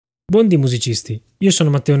Buondì musicisti, io sono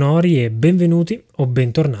Matteo Nori e benvenuti o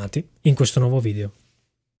bentornati in questo nuovo video.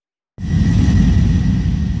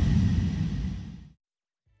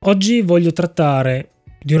 Oggi voglio trattare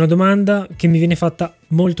di una domanda che mi viene fatta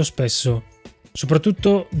molto spesso,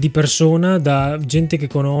 soprattutto di persona, da gente che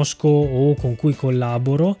conosco o con cui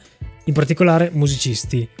collaboro, in particolare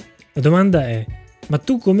musicisti. La domanda è: ma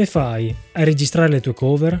tu come fai a registrare le tue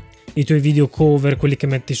cover? I tuoi video cover, quelli che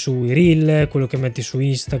metti sui reel, quello che metti su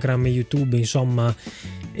Instagram e YouTube, insomma,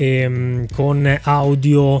 con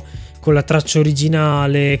audio, con la traccia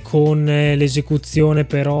originale, con l'esecuzione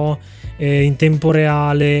però in tempo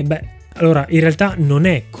reale. Beh, allora in realtà non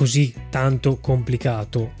è così tanto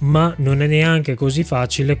complicato, ma non è neanche così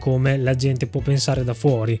facile come la gente può pensare da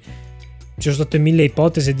fuori. Ci sono state mille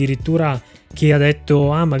ipotesi, addirittura chi ha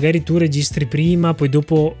detto: ah, magari tu registri prima, poi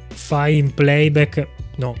dopo fai in playback.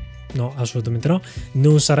 No, assolutamente no.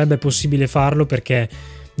 Non sarebbe possibile farlo perché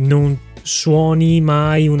non suoni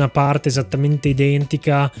mai una parte esattamente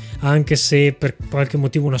identica, anche se per qualche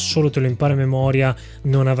motivo una solo te lo impari a memoria,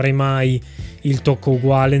 non avrai mai il tocco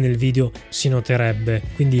uguale nel video, si noterebbe.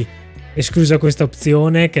 Quindi esclusa questa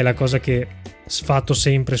opzione, che è la cosa che sfatto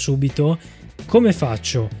sempre subito. Come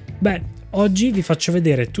faccio? Beh, oggi vi faccio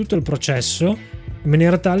vedere tutto il processo in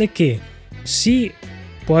maniera tale che sì,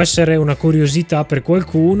 può essere una curiosità per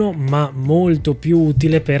qualcuno, ma molto più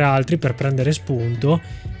utile per altri, per prendere spunto,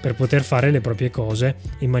 per poter fare le proprie cose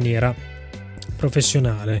in maniera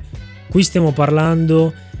professionale. Qui stiamo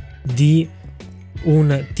parlando di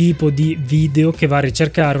un tipo di video che va a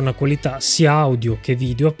ricercare una qualità sia audio che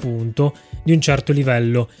video, appunto, di un certo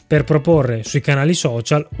livello, per proporre sui canali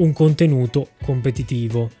social un contenuto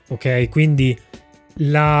competitivo, ok? Quindi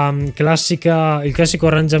il classico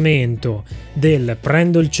arrangiamento del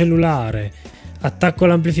prendo il cellulare, attacco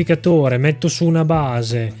l'amplificatore, metto su una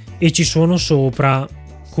base e ci suono sopra,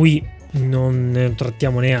 qui non ne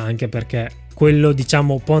trattiamo neanche, perché quello,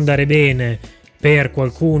 diciamo, può andare bene per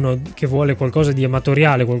qualcuno che vuole qualcosa di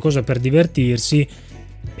amatoriale, qualcosa per divertirsi,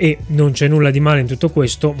 e non c'è nulla di male in tutto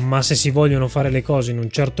questo, ma se si vogliono fare le cose in un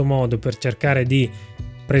certo modo per cercare di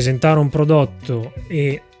presentare un prodotto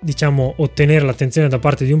e, diciamo, ottenere l'attenzione da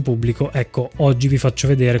parte di un pubblico, ecco, oggi vi faccio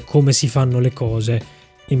vedere come si fanno le cose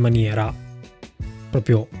in maniera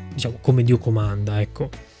proprio, diciamo, come Dio comanda, ecco.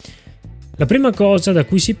 La prima cosa da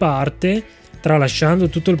cui si parte, tralasciando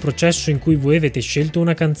tutto il processo in cui voi avete scelto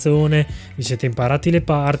una canzone, vi siete imparati le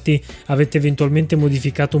parti, avete eventualmente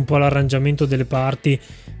modificato un po' l'arrangiamento delle parti,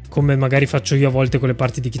 come magari faccio io a volte con le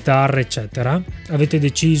parti di chitarra, eccetera. Avete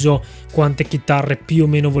deciso quante chitarre più o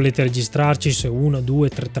meno volete registrarci, se una, due,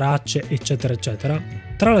 tre tracce, eccetera, eccetera.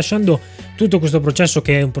 Tralasciando tutto questo processo,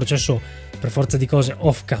 che è un processo per forza di cose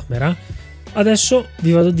off camera, adesso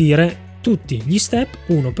vi vado a dire tutti gli step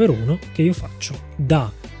uno per uno che io faccio,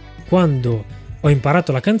 da quando ho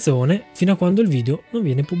imparato la canzone fino a quando il video non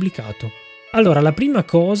viene pubblicato. Allora, la prima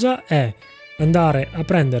cosa è andare a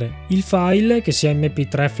prendere il file, che sia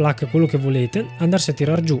MP3, FLAC, quello che volete, andarsi a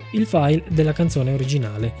tirar giù il file della canzone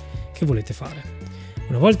originale che volete fare.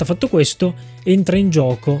 Una volta fatto questo, entra in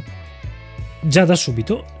gioco già da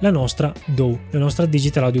subito la nostra DAW, la nostra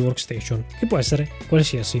Digital Audio Workstation, che può essere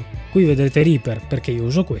qualsiasi. Qui vedrete Reaper perché io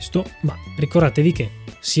uso questo, ma ricordatevi che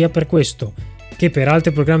sia per questo che per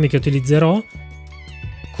altri programmi che utilizzerò,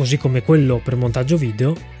 così come quello per montaggio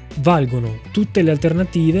video, valgono tutte le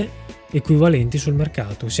alternative equivalenti sul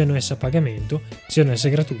mercato, siano esse a pagamento, siano esse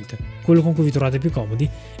gratuite, quello con cui vi trovate più comodi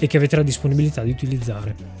e che avete la disponibilità di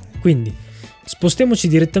utilizzare. Quindi spostiamoci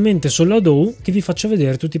direttamente sulla DAW, che vi faccio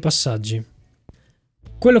vedere tutti i passaggi.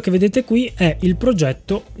 Quello che vedete qui è il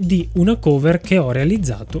progetto di una cover che ho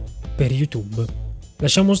realizzato per YouTube.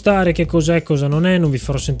 Lasciamo stare che cos'è e cosa non è, non vi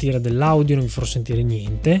farò sentire dell'audio, non vi farò sentire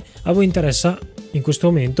niente. A voi interessa in questo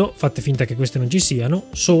momento, fate finta che queste non ci siano,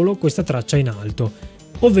 solo questa traccia in alto,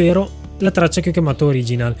 ovvero la traccia che ho chiamato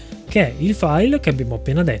original, che è il file che abbiamo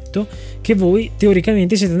appena detto, che voi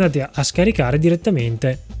teoricamente siete andati a scaricare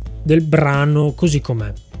direttamente del brano così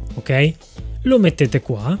com'è, ok? Lo mettete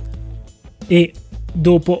qua e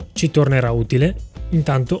dopo ci tornerà utile,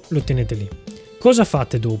 intanto lo tenete lì. Cosa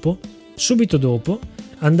fate dopo? Subito dopo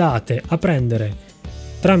andate a prendere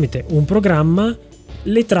tramite un programma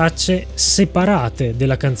le tracce separate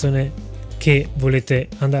della canzone che volete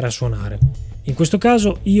andare a suonare. In questo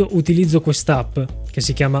caso io utilizzo quest'app che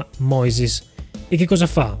si chiama Moises, e che cosa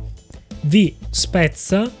fa? Vi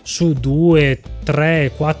spezza su 2,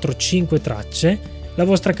 3, 4, 5 tracce la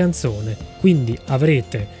vostra canzone, quindi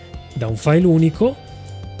avrete da un file unico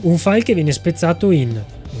un file che viene spezzato in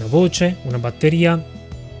una voce, una batteria,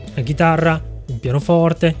 una chitarra, un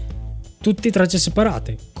pianoforte, tutte tracce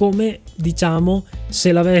separate, come diciamo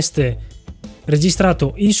se l'aveste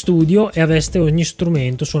registrato in studio e aveste ogni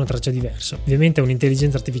strumento su una traccia diversa. Ovviamente è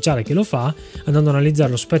un'intelligenza artificiale che lo fa, andando a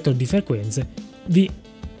analizzare lo spettro di frequenze, vi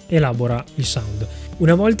elabora il sound.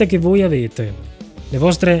 Una volta che voi avete le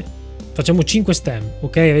vostre, facciamo 5 stem,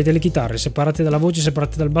 ok? Avete le chitarre separate dalla voce,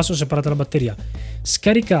 separate dal basso, separate dalla batteria,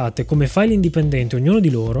 scaricate come file indipendenti ognuno di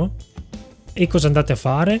loro, e cosa andate a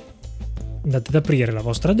fare? Andate ad aprire la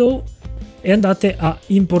vostra DAW e andate a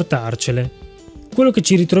importarcele. Quello che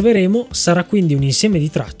ci ritroveremo sarà quindi un insieme di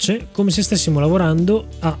tracce, come se stessimo lavorando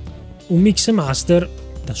a un mix e master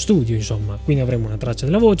da studio, insomma. Quindi avremo una traccia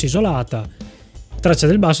della voce isolata, traccia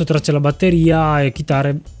del basso, traccia della batteria e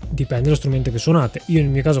chitarre, dipende dallo strumento che suonate. Io nel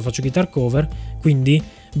mio caso faccio guitar cover, quindi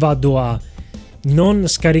vado a non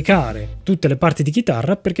scaricare tutte le parti di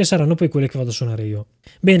chitarra perché saranno poi quelle che vado a suonare io.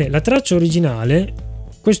 Bene, la traccia originale,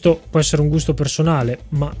 questo può essere un gusto personale,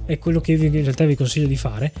 ma è quello che io in realtà vi consiglio di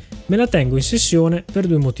fare, me la tengo in sessione per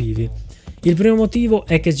 2 motivi. Il primo motivo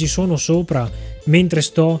è che ci suono sopra mentre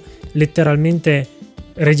sto letteralmente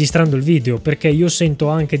registrando il video, perché io sento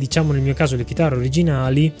anche, diciamo nel mio caso, le chitarre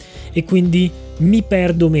originali e quindi mi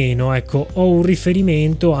perdo meno, ecco, ho un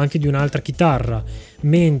riferimento anche di un'altra chitarra,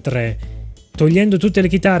 mentre togliendo tutte le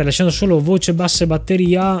chitarre, lasciando solo voce, bassa e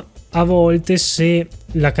batteria, a volte se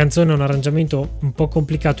la canzone ha un arrangiamento un po'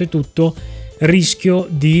 complicato e tutto, rischio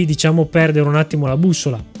di, diciamo, perdere un attimo la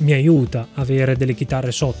bussola. Mi aiuta avere delle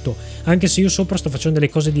chitarre sotto, anche se io sopra sto facendo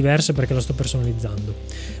delle cose diverse perché la sto personalizzando.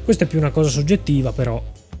 Questa è più una cosa soggettiva, però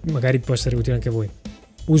magari può essere utile anche a voi.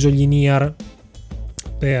 Uso gli in-ear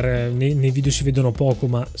nei video si vedono poco,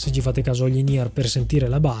 ma se ci fate caso ho gli in-ear per sentire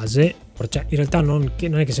la base, cioè in realtà non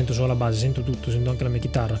è che sento solo la base, sento tutto, sento anche la mia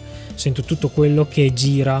chitarra, sento tutto quello che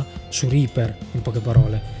gira su Reaper, in poche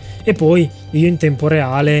parole. E poi io in tempo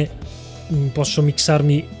reale posso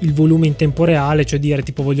mixarmi il volume in tempo reale, cioè dire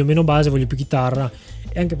tipo voglio meno base, voglio più chitarra,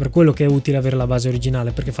 e anche per quello che è utile avere la base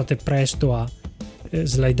originale, perché fate presto a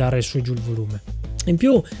slidare su e giù il volume. In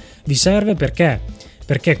più vi serve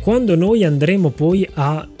perché quando noi andremo poi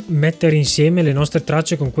a mettere insieme le nostre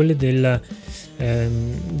tracce con quelle della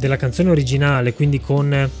canzone originale, quindi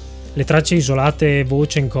con le tracce isolate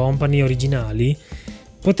voce in company originali,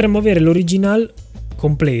 potremmo avere l'original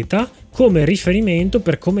completa come riferimento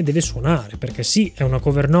per come deve suonare, perché sì, è una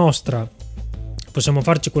cover nostra, possiamo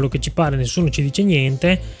farci quello che ci pare, nessuno ci dice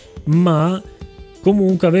niente, ma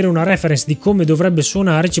comunque avere una reference di come dovrebbe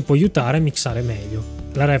suonare ci può aiutare a mixare meglio.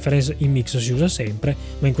 La reference in mix si usa sempre,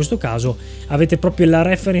 ma in questo caso avete proprio la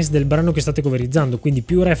reference del brano che state coverizzando, quindi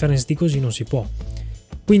più reference di così non si può.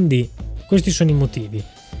 Quindi questi sono i motivi.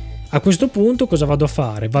 A questo punto cosa vado a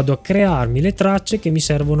fare? Vado a crearmi le tracce che mi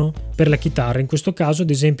servono per la chitarra. In questo caso, ad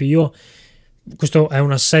esempio, questo è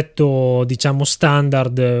un assetto, diciamo,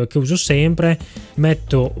 standard che uso sempre.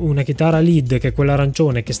 Metto una chitarra lead, che è quella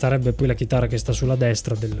arancione, che sarebbe poi la chitarra che sta sulla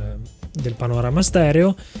destra del panorama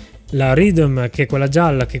stereo, la rhythm, che è quella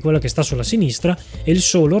gialla, che è quella che sta sulla sinistra, e il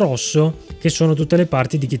solo rosso, che sono tutte le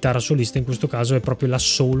parti di chitarra solista. In questo caso è proprio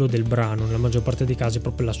l'assolo del brano, nella maggior parte dei casi è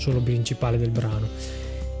proprio l'assolo principale del brano.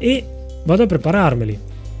 E vado a prepararmeli,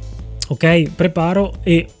 ok? Preparo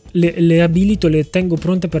e le abilito, le tengo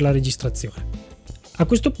pronte per la registrazione. A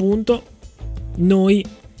questo punto noi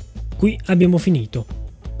qui abbiamo finito,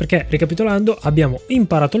 perché ricapitolando abbiamo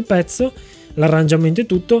imparato il pezzo, l'arrangiamento e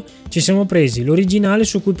tutto, ci siamo presi l'originale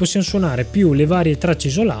su cui possiamo suonare più le varie tracce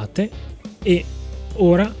isolate e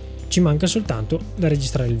ora ci manca soltanto da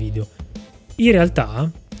registrare il video. In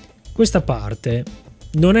realtà questa parte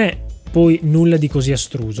non è poi nulla di così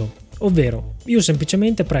astruso, ovvero io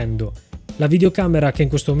semplicemente prendo la videocamera che in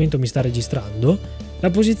questo momento mi sta registrando, la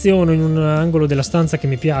posiziono in un angolo della stanza che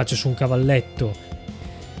mi piace, su un cavalletto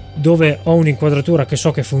dove ho un'inquadratura che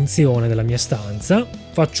so che funziona della mia stanza,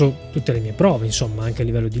 faccio tutte le mie prove, insomma, anche a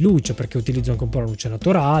livello di luce, perché utilizzo anche un po' la luce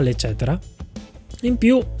naturale, eccetera. In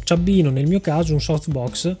più ci abbino nel mio caso un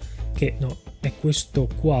softbox che no, è questo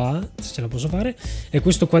qua, se ce la posso fare, è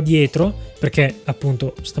questo qua dietro, perché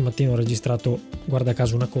appunto stamattina ho registrato, guarda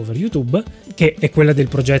caso, una cover YouTube che è quella del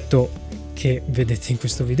progetto che vedete in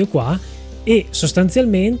questo video qua, e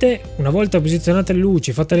sostanzialmente una volta posizionate le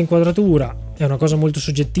luci, fatta l'inquadratura, è una cosa molto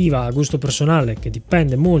soggettiva a gusto personale che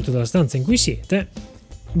dipende molto dalla stanza in cui siete,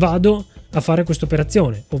 vado a fare questa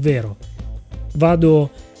operazione, ovvero vado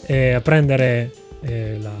a prendere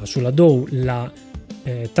sulla DAW la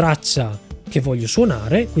traccia che voglio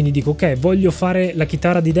suonare, quindi dico ok, voglio fare la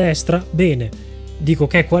chitarra di destra, bene, dico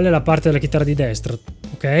ok, qual è la parte della chitarra di destra,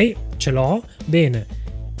 ok, ce l'ho, bene,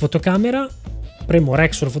 fotocamera, premo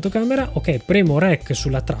rec sulla fotocamera, ok, premo rec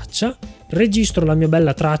sulla traccia, registro la mia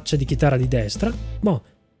bella traccia di chitarra di destra, boh,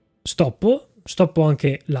 stoppo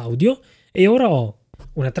anche l'audio e ora ho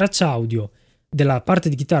una traccia audio della parte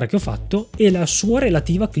di chitarra che ho fatto e la sua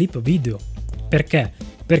relativa clip video. Perché?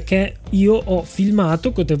 Perché io ho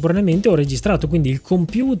filmato contemporaneamente, ho registrato, quindi il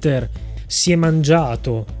computer si è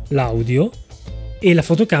mangiato l'audio e la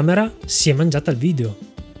fotocamera si è mangiata il video,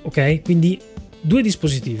 ok? Quindi due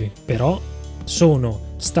dispositivi, però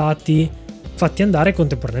sono stati fatti andare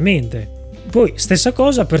contemporaneamente. Poi stessa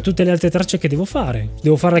cosa per tutte le altre tracce che devo fare.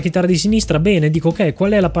 Devo fare la chitarra di sinistra, bene, dico ok,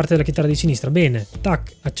 qual è la parte della chitarra di sinistra? Bene,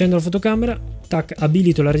 tac, accendo la fotocamera, tac,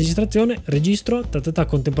 abilito la registrazione, registro,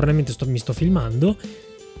 contemporaneamente mi sto filmando,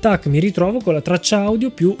 tac, mi ritrovo con la traccia audio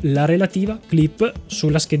più la relativa clip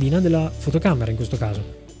sulla schedina della fotocamera in questo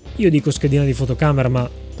caso. Io dico schedina di fotocamera, ma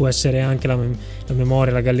può essere anche la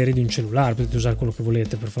memoria, la galleria di un cellulare, potete usare quello che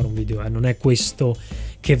volete per fare un video, non è questo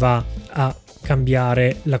che va a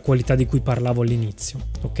cambiare la qualità di cui parlavo all'inizio,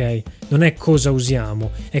 ok? Non è cosa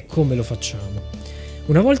usiamo, è come lo facciamo.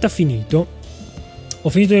 Una volta finito, ho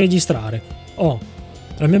finito di registrare, ho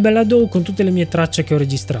la mia bella DAW con tutte le mie tracce che ho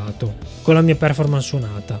registrato, con la mia performance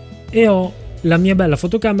suonata, e ho la mia bella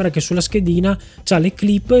fotocamera che sulla schedina ha le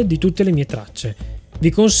clip di tutte le mie tracce.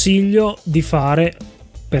 Vi consiglio di fare,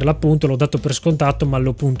 per l'appunto l'ho dato per scontato ma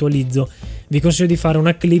lo puntualizzo, vi consiglio di fare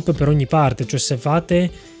una clip per ogni parte, cioè se fate,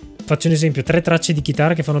 faccio un esempio, 3 tracce di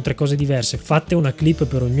chitarra che fanno 3 cose diverse, fate una clip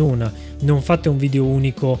per ognuna, non fate un video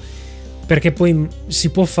unico, perché poi si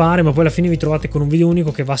può fare ma poi alla fine vi trovate con un video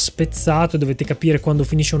unico che va spezzato, dovete capire quando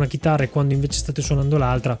finisce una chitarra e quando invece state suonando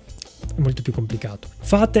l'altra, è molto più complicato.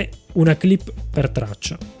 Fate una clip per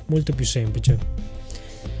traccia, molto più semplice.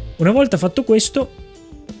 Una volta fatto questo,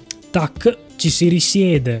 tac, ci si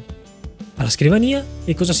risiede alla scrivania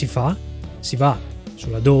e cosa si fa? Si va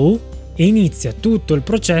sulla DAW e inizia tutto il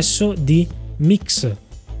processo di mix.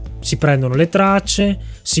 Si prendono le tracce,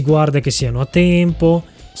 si guarda che siano a tempo,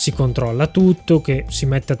 si controlla tutto, che si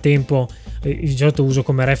mette a tempo. Di solito uso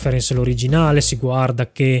come reference l'originale, si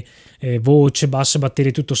guarda che voce, basso,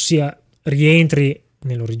 batteria, tutto sia rientri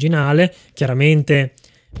nell'originale. Chiaramente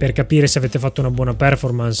per capire se avete fatto una buona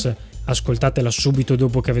performance ascoltatela subito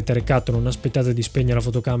dopo che avete recato, non aspettate di spegnere la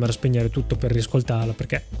fotocamera, spegnere tutto per riascoltarla,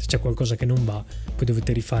 perché se c'è qualcosa che non va poi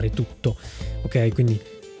dovete rifare tutto, ok? Quindi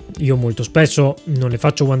io molto spesso non le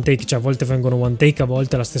faccio one take, cioè a volte vengono one take, a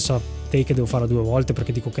volte la stessa take devo farla 2 volte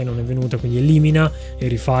perché dico ok non è venuta, quindi elimina e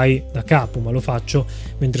rifai da capo, ma lo faccio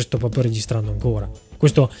mentre sto proprio registrando ancora.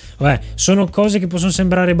 Questo, vabbè, sono cose che possono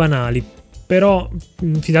sembrare banali, però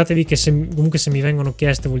fidatevi che comunque se mi vengono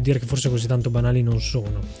chieste vuol dire che forse così tanto banali non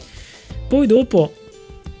sono. Poi dopo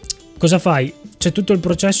cosa fai? C'è tutto il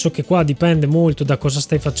processo che qua dipende molto da cosa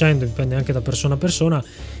stai facendo, dipende anche da persona a persona,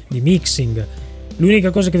 di mixing. L'unica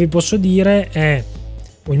cosa che vi posso dire è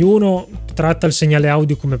ognuno tratta il segnale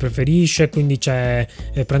audio come preferisce, quindi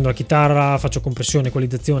prendo la chitarra, faccio compressione,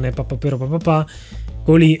 equalizzazione, papà.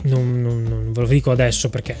 Quelli non ve lo dico adesso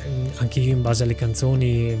perché anche io in base alle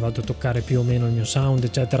canzoni vado a toccare più o meno il mio sound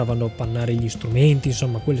eccetera, vado a pannare gli strumenti,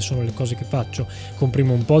 insomma quelle sono le cose che faccio,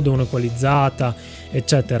 comprimo un po', do un'equalizzata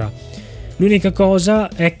eccetera. L'unica cosa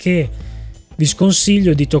è che vi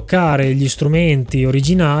sconsiglio di toccare gli strumenti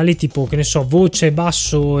originali tipo che ne so voce,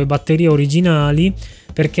 basso e batteria originali,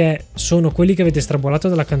 perché sono quelli che avete estrapolato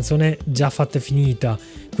dalla canzone già fatta e finita,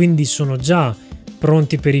 quindi sono già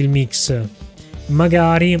pronti per il mix.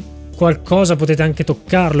 Magari qualcosa potete anche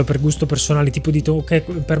toccarlo per gusto personale, tipo dite ok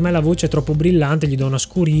per me la voce è troppo brillante, gli do una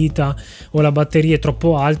scurita, o la batteria è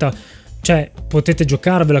troppo alta, cioè potete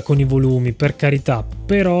giocarvela con i volumi per carità,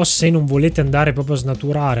 però se non volete andare proprio a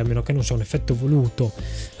snaturare, a meno che non sia un effetto voluto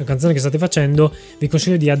la canzone che state facendo, vi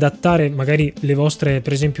consiglio di adattare magari le vostre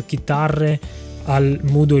per esempio chitarre al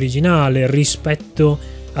mood originale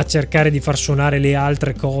rispetto a cercare di far suonare le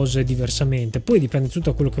altre cose diversamente. Poi dipende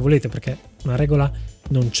tutto da quello che volete, perché una regola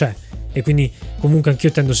non c'è, e quindi comunque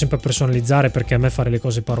anch'io tendo sempre a personalizzare, perché a me fare le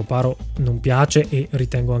cose paro paro non piace e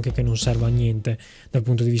ritengo anche che non serva a niente dal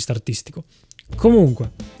punto di vista artistico.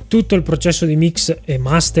 Comunque tutto il processo di mix e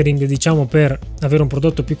mastering, diciamo, per avere un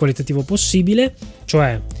prodotto più qualitativo possibile,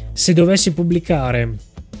 cioè se dovessi pubblicare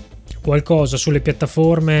qualcosa sulle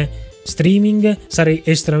piattaforme streaming sarei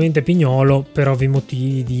estremamente pignolo per ovvi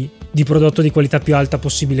motivi di prodotto di qualità più alta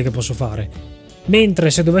possibile che posso fare, mentre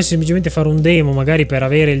se dovessi semplicemente fare un demo, magari per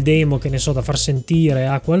avere il demo che ne so da far sentire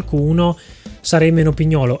a qualcuno, sarei meno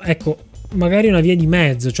pignolo. Ecco, magari una via di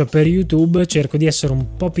mezzo, cioè per YouTube cerco di essere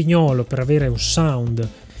un po' pignolo per avere un sound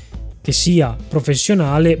che sia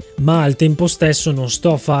professionale, ma al tempo stesso non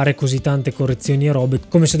sto a fare così tante correzioni e robe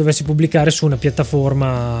come se dovessi pubblicare su una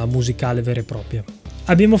piattaforma musicale vera e propria.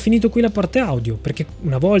 Abbiamo finito qui la parte audio, perché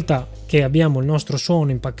una volta che abbiamo il nostro suono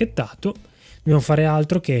impacchettato dobbiamo fare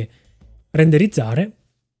altro che renderizzare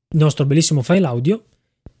il nostro bellissimo file audio,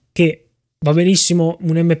 che va benissimo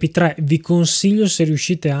un MP3. Vi consiglio, se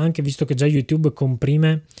riuscite anche, visto che già YouTube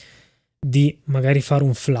comprime, di magari fare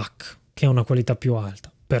un FLAC, che ha una qualità più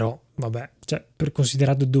alta. Però vabbè, cioè, per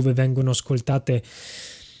considerato dove vengono ascoltate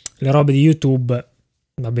le robe di YouTube,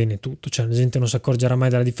 va bene tutto, cioè la gente non si accorgerà mai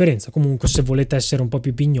della differenza. Comunque, se volete essere un po'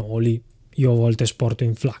 più pignoli, io a volte esporto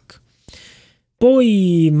in FLAC.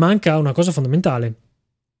 Poi manca una cosa fondamentale,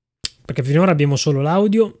 perché finora abbiamo solo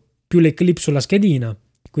l'audio più le clip sulla schedina,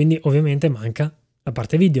 quindi ovviamente manca la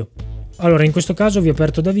parte video. Allora, in questo caso vi ho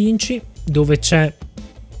aperto DaVinci, dove c'è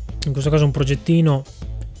in questo caso un progettino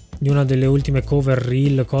di una delle ultime cover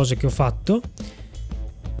reel, cose che ho fatto.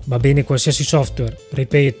 Va bene qualsiasi software,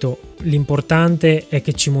 ripeto, l'importante è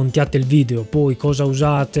che ci montiate il video. Poi cosa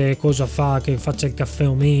usate, cosa fa, che faccia il caffè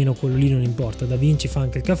o meno, quello lì non importa. DaVinci fa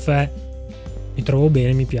anche il caffè, mi trovo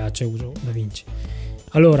bene, mi piace, uso DaVinci.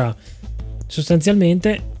 Allora,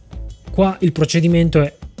 sostanzialmente qua il procedimento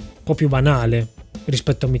è un po' più banale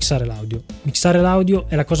rispetto a mixare l'audio. Mixare l'audio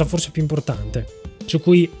è la cosa forse più importante, su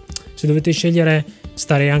cui, se dovete scegliere,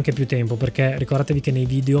 stare anche più tempo, perché ricordatevi che nei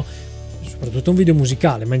video, soprattutto un video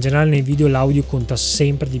musicale, ma in generale nei video, l'audio conta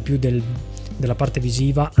sempre di più della parte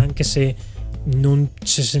visiva, anche se non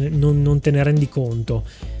te ne rendi conto,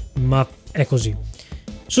 ma è così.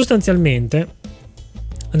 Sostanzialmente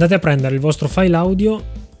andate a prendere il vostro file audio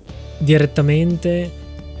direttamente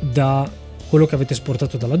da quello che avete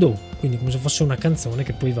esportato dalla DAW, quindi come se fosse una canzone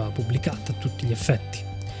che poi va pubblicata a tutti gli effetti.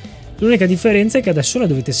 L'unica differenza è che adesso la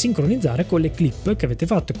dovete sincronizzare con le clip che avete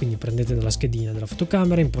fatto, quindi prendete dalla schedina della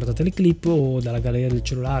fotocamera, importate le clip, o dalla galleria del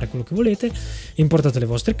cellulare, quello che volete, importate le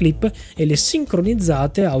vostre clip e le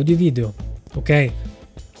sincronizzate audio e video, ok?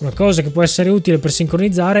 Una cosa che può essere utile per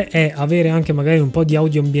sincronizzare è avere anche magari un po' di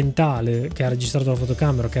audio ambientale che ha registrato la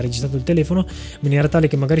fotocamera, che ha registrato il telefono, in maniera tale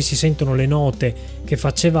che magari si sentono le note che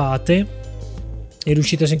facevate e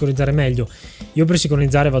riuscite a sincronizzare meglio. Io per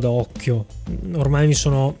sincronizzare vado a occhio, ormai mi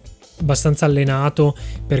sono abbastanza allenato,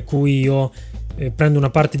 per cui io prendo una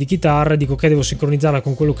parte di chitarra, dico che devo sincronizzarla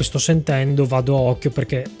con quello che sto sentendo, vado a occhio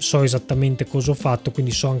perché so esattamente cosa ho fatto,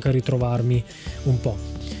 quindi so anche ritrovarmi un po'.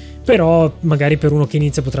 Però magari per uno che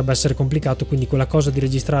inizia potrebbe essere complicato, quindi quella cosa di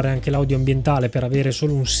registrare anche l'audio ambientale per avere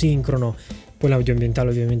solo un sincrono, poi l'audio ambientale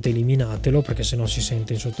ovviamente eliminatelo perché sennò si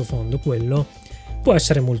sente in sottofondo, quello può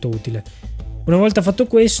essere molto utile. Una volta fatto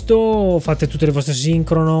questo, fate tutte le vostre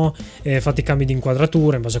sincrono, fate i cambi di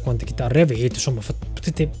inquadratura in base a quante chitarre avete, insomma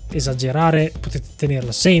potete esagerare, potete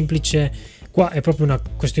tenerla semplice, qua è proprio una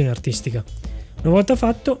questione artistica. Una volta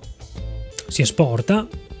fatto si esporta,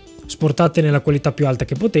 esportate nella qualità più alta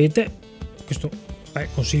che potete, questo è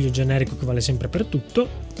consiglio generico che vale sempre per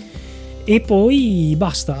tutto, e poi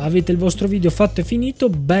basta, avete il vostro video fatto e finito,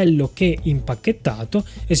 bello che impacchettato,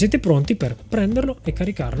 e siete pronti per prenderlo e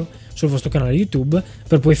caricarlo sul vostro canale YouTube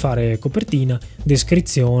per poi fare copertina,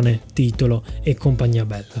 descrizione, titolo e compagnia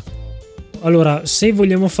bella. Allora, se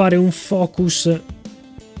vogliamo fare un focus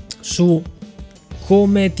su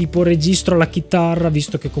come tipo registro la chitarra,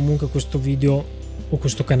 visto che comunque questo video o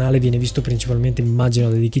questo canale viene visto principalmente, immagino,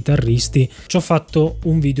 dai chitarristi, ci ho fatto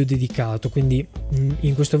un video dedicato, quindi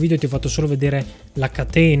in questo video ti ho fatto solo vedere la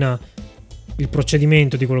catena, il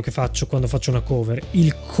procedimento di quello che faccio quando faccio una cover,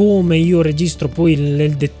 il come io registro poi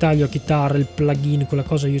nel dettaglio a chitarra, il plugin, quella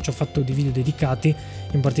cosa. Io ci ho fatto dei video dedicati,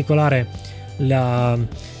 in particolare la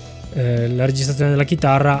registrazione della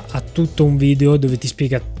chitarra ha tutto un video dove ti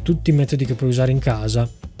spiega tutti i metodi che puoi usare in casa,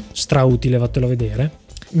 strautile, vattelo a vedere.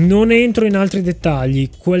 Non entro in altri dettagli,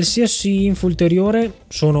 qualsiasi info ulteriore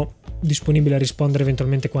sono disponibile a rispondere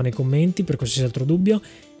eventualmente qua nei commenti per qualsiasi altro dubbio.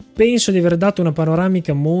 Penso di aver dato una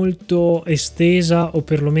panoramica molto estesa, o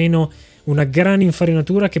perlomeno una gran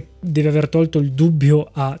infarinatura che deve aver tolto il dubbio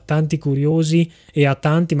a tanti curiosi e a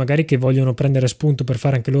tanti magari che vogliono prendere spunto per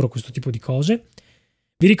fare anche loro questo tipo di cose.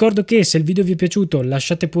 Vi ricordo che se il video vi è piaciuto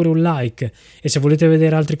lasciate pure un like, e se volete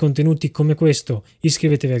vedere altri contenuti come questo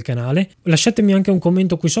iscrivetevi al canale. Lasciatemi anche un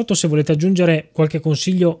commento qui sotto se volete aggiungere qualche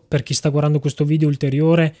consiglio per chi sta guardando questo video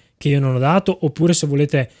ulteriore che io non ho dato, oppure se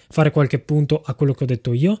volete fare qualche punto a quello che ho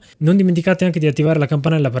detto io. Non dimenticate anche di attivare la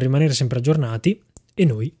campanella per rimanere sempre aggiornati, e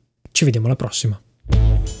noi ci vediamo alla prossima.